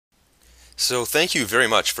So thank you very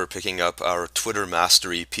much for picking up our Twitter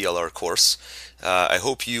Mastery PLR course. I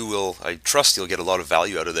trust you'll get a lot of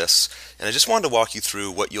value out of this. And I just wanted to walk you through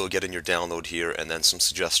what you'll get in your download here and then some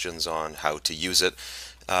suggestions on how to use it.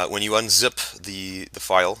 When you unzip the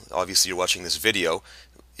file, obviously you're watching this video.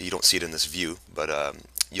 You don't see it in this view, but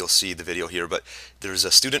you'll see the video here. But there's a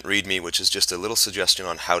student README, which is just a little suggestion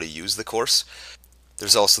on how to use the course.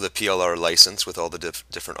 There's also the PLR license with all the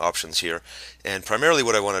different options here. And primarily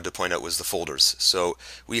what I wanted to point out was the folders. So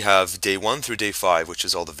we have day 1 through day 5, which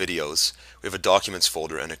is all the videos. We have a documents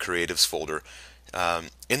folder and a creatives folder.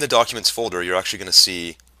 In the documents folder, you're actually going to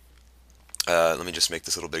see, let me just make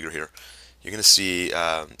this a little bigger here. You're going to see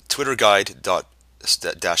Twitter guide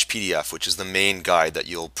dash PDF, which is the main guide that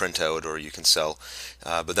you'll print out or you can sell.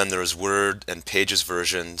 But then there's Word and Pages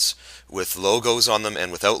versions with logos on them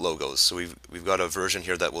and without logos. So we've got a version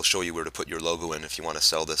here that will show you where to put your logo in if you want to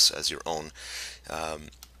sell this as your own.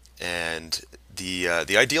 And the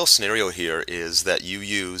ideal scenario here is that you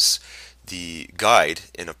use the guide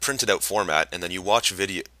in a printed out format, and then you watch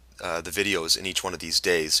the videos in each one of these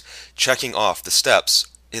days, checking off the steps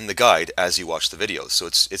in the guide as you watch the videos. So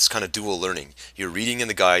it's kind of dual learning. You're reading in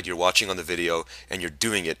the guide, you're watching on the video, and you're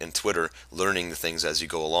doing it in Twitter, learning the things as you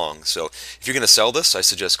go along. So if you're going to sell this, I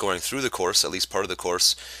suggest going through the course, at least part of the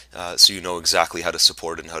course, so you know exactly how to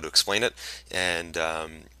support it and how to explain it. And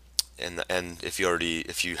if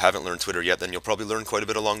you haven't learned Twitter yet, then you'll probably learn quite a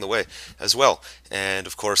bit along the way as well. And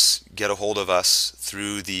of course, get a hold of us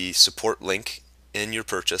through the support link in your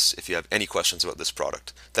purchase if you have any questions about this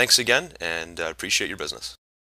product. Thanks again, and appreciate your business.